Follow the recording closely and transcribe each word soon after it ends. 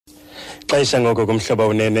Xesha ngoko kumhlobo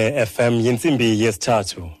unene FM yintsimbi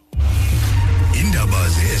yesithathu. Indaba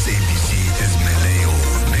ze-SABC ezimeleyo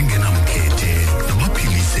nengenamkhethe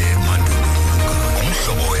nabaphilise manduluka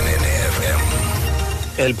kumhlobo wenene FM.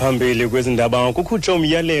 Eliphambili kwezindaba kukhutshwa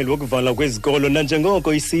umyalelo wokuvala kwezikolo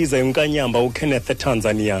nanjengoko isiza Inkanyamba uKenneth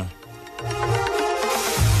eTanzania.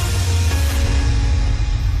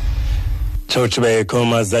 Chochbeko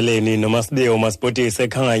mazaleni nomasibeo masipotise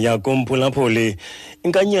ekhaya kumphulaphuli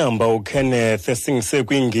Inkanyamba uKenneth esisingise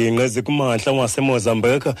kwingingqi ezikumantla wase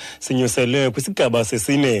Mozambique sinyuselwe kwisigaba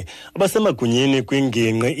sesine. Abasemagunyeni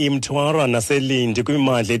kwingingqi iMtwara nase Lindi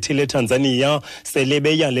kwimimandla ethile eTanzania sele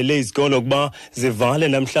beyalele izikolo ukuba zivale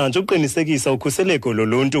namhlanje ukuqinisekisa ukhuseleko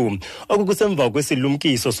loluntu. Okukusemva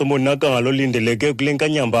kwesilumkiso somonakalo olindeleke kule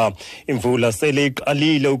Inkanyamba. Imvula sele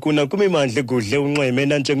iqalile ukuna kwimimandla egudle unxweme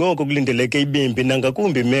nanjengoko kulindeleke ibimbi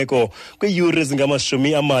nangakumbi imeko kwiiyure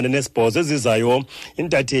ezingama-48 ezizayo.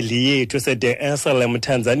 Intatheli yethu esede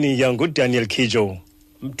eTanzania nguDaniel Kijo.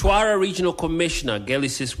 Mtwara Regional Commissioner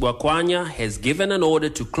Gelisis Bwakwanya has given an order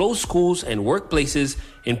to close schools and workplaces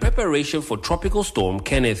in preparation for Tropical Storm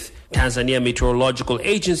Kenneth. Tanzania Meteorological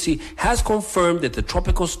Agency has confirmed that the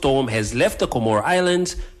tropical storm has left the Comoro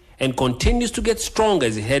Islands and continues to get stronger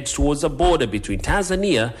as it heads towards the border between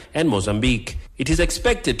Tanzania and Mozambique. It is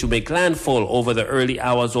expected to make landfall over the early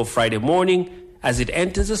hours of Friday morning as it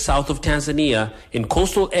enters the south of Tanzania in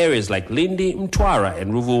coastal areas like Lindi, Mtwara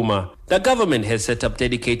and Ruvuma. The government has set up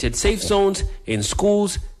dedicated safe zones in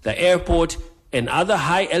schools, the airport and other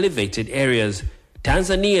high elevated areas.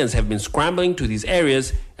 Tanzanians have been scrambling to these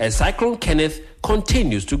areas as Cyclone Kenneth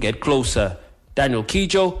continues to get closer. Daniel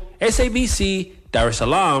Kijo, SABC, Dar es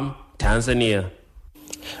Salaam, Tanzania.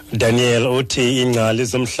 Daniel uthi ingcali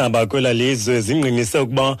zomhlaba kwela lizwe zingqinise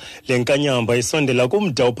ukuba le Inkanyamba isondela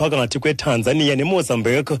kumda ophakathi kweTanzania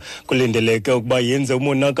neMozambique kulindeleke ukuba yenze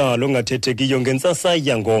umonakalo ongathethekiyo ngentsasa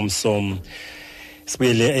yangomso.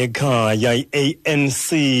 Sibile ekhaya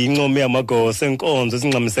iANC income yamagosa enkonzo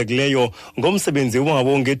ezingxamisekileyo ngomsebenzi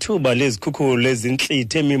wabo ngethuba lezikhukhulu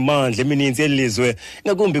ezintlithe emimandla emininzi yelizwe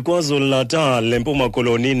ngakumbi KwaZulu-Natal, eMpuma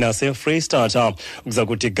Koloni naseFreystata. Kuza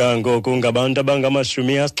kuthi kangoku ngabantu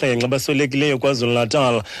abangama-70 abasolekileyo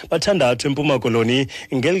KwaZulu-Natal, 6 eMpuma Koloni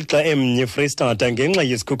ngelixa emnye eFreystata ngenxa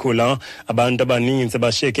yezikhukhula. Abantu abaninzi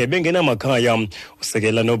bashiyeke bengenamakhaya.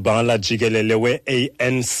 Usekela nobhala jikelele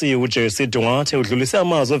we-ANC uJesse Duarte udlulise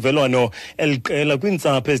amazwi ovelwano eliqela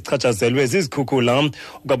kwintsapho ezichatshazelwe zizikhukhula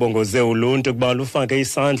ukabongoze uluntu ukuba lufake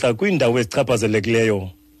isandla kwiindawo ezichaphazelekileyo.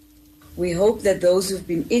 We hope that those who've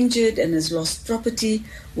been injured and has lost property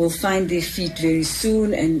will find their feet very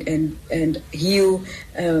soon and heal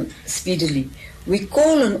speedily. We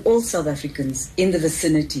call on all South Africans in the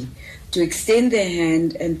vicinity to extend their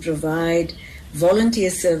hand and provide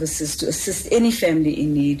volunteer services to assist any family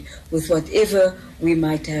in need with whatever we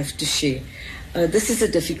might have to share. This is a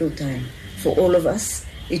difficult time for all of us.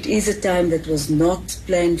 It is a time that was not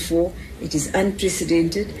planned for. It is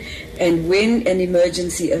unprecedented. And when an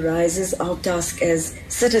emergency arises, our task as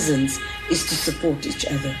citizens is to support each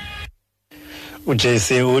other.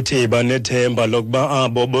 uJesse uthi banethemba lokuba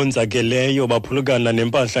abo bonzakeleyo baphulukana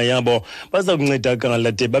nempahla yabo baza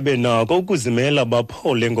kuncedakala de babe nako ukuzimela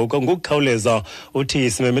baphole ngokukhawuleza.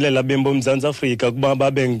 Uthi simemelela bembo Mzantsi Afrika kuba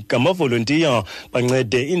babe ngamavolontiya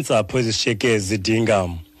bancede iintsapho ezishiyeke zidinga.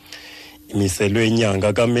 Imiselwe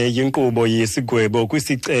inyanga kaMeyi inkqubo yesigwebo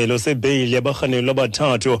kwisicelo sebeyili abarhanelwa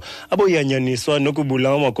abathathu aboyanyaniswa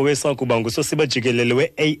nokubulawa kowesakuba ngusosiba jikelele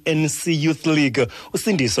we-ANC Youth League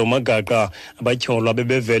uSindiso Magaqa. Abatyholwa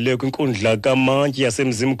bebevele kwinkundla kamantyi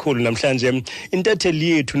yasemzimkhulu namhlanje. Intatheli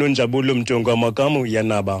yethu noNjabulo Mjongo amagama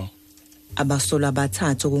yanaba. Abasolwa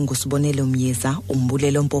abathathu kungusibonelo Mnyeza,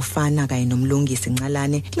 Umbulelo Mpofana kanye nomlungisi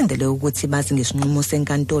Ncalane kulindelwe ukuthi bazi ngesinqumo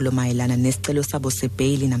senkantolo mayelana nesicelo sabo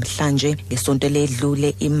sebeyili namhlanje. Ngesonto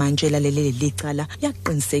ledlule imantshela leli licala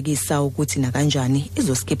yaqinisekisa ukuthi nakanjani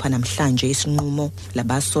izosikhipha namhlanje isinqumo.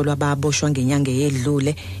 Labasolwa baboshwa ngenyanga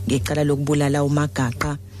edlule ngecala lokubulala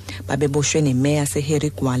uMagaqa. Babeboshwe neMeya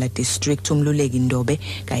seHerigwala District uMluleki Ndobe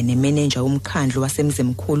kanye nemanager womkhandlu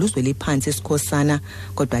wasemzimkhulu uZweliphansi Sikhosana,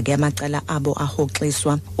 kodwa ke amacala abo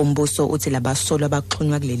ahoxiswa. Umbuso uthi labasolwa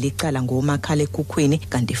baxhunywa kuleli cala ngomakhala ekhukhwini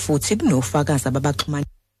kanti futhi kunofakazi ababaxhumana.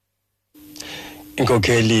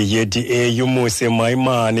 Inkokeli ye-DA uMuse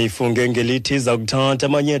Maimane ifunge ngelithi iza kuthatha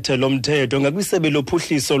amanyathelo omthetho ngakwisebe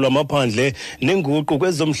lophuhliso lwamaphandle nenguqu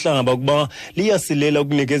kwezomhlaba kuba liyasilela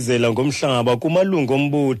ukunikezela ngomhlaba kumalungu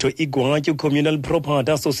ombutho iGwatyu Communal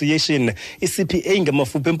Property Association iCPA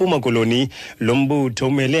ngamafuphi eMpuma Koloni. Lo mbutho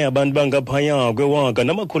umele abantu bangaphaya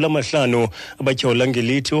kwe-1,500 abatyhola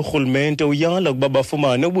ngelithi urhulumente uyala ukuba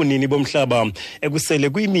bafumane ubunini bomhlaba ekusele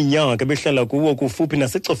kwiminyaka behlala kuwo kufuphi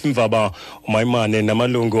nasecofimvaba. uMaimane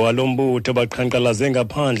namalungu alombutho baqhankqalaze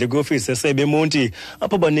ngaphandle kwiofisi esebe eMonti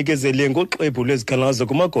apho banikezele ngoxwebhu lwezikhalazo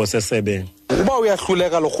kumagosa esebe. Uba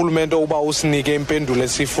uyahluleka lo rhulumente uba usinike impendulo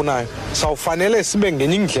esiyifunayo, sawufanele sibe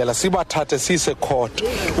ngenye indlela sibathathe sise court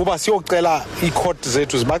uba siyocela icourt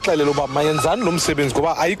zethu zibaxelele uba mayenzani lo msebenzi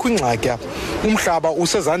ngoba ayikho ingxaki apha. Umhlaba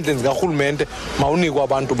usezandleni zikarhulumente mawunikwe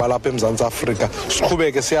abantu balapha eMzantsi Afrika.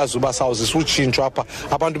 Siqhubeke siyazi uba sawuzisa utshintsho apha,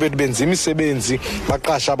 abantu bethu benza imisebenzi,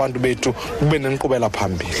 baqasha abantu bethu, kube nenkqubela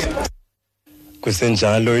phambili.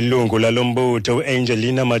 Kusenjalo ilungu lalombutho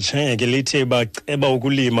uAngelina Macheke lithe baceba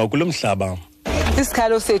ukulima kulomhlaba.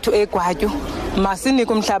 Isikhalo sethu eGwatyu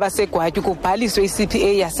masinike umhlaba seGwatyu kubhaliswe iCPA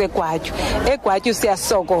yaseGwatyu. eGwatyu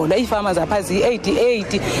siyasokola, iifama zapha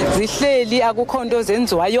zi-88 zihleli akukho nto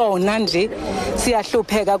zenziwa yona nje,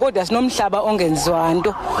 siyahlupheka kodwa sinomhlaba ongenziwa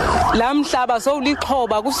nto. La mhlaba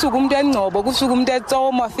sowulixhoba kusuka umuntu eNgcobo, kusuka umuntu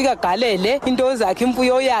eTsoma afika galele into zakhe,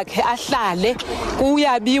 imfuyo yakhe ahlale,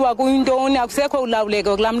 kuyabiwa kuyintoni, akusekho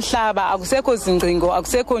ulawuleko kula mhlaba, akusekho zingcingo,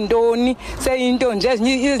 akusekho ntoni, seyinto nje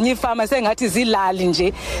ezinye iifama sengathi zilali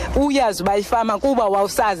nje. Uyazi uba ifama kuba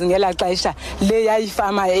wawusazi ngela xesha le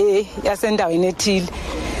yayifama yasendaweni ethile,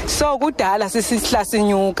 so kudala sisihla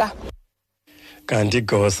sinyuka. Kanti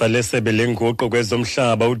igosa lesebe lenguqu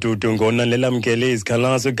kwezomhlaba uDudu Ngona lelamkele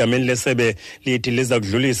izikhalazo egameni lesebe lithi liza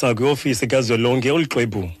kudlulisa kwiofisi kazwelonke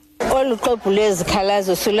oluxwebhu. Olu xwebhu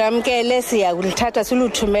lwezikhalazo silamkele, siya kulithatha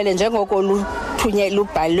siluthumele njengoko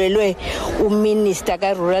lubhalelwe uMinister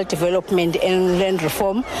ka-Rural Development and Land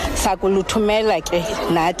Reform. Sakuluthumela ke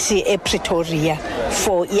nathi ePretoria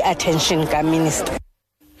for i-attention kaMinister.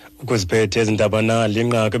 Ukuziphethe ezindaba nali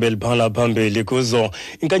inqaku beliphala phambili kuzo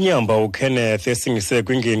Inkanyamba uKenneth esisingise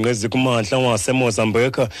kwingingqi ezikumantla wase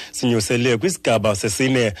Mozambique sinyuselwe kwisigaba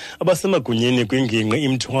sesine. Abasemagunyeni kwingingqi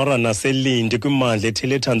iMtwara nase Lindi kwimimandla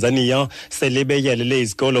ethile eTanzania sele beyalele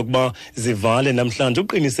izikolo ukuba zivale namhlanje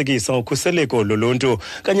ukuqinisekisa ukhuseleko loluntu.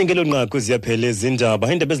 Kanye ngelo nqaku ziyaphela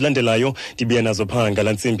izindaba. Indaba ezilandelayo ndibuya nazo phanga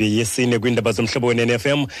lantsimbi yesine kwindaba zomhlobo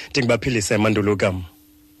weNFM ndingibaphilisa eManduluka.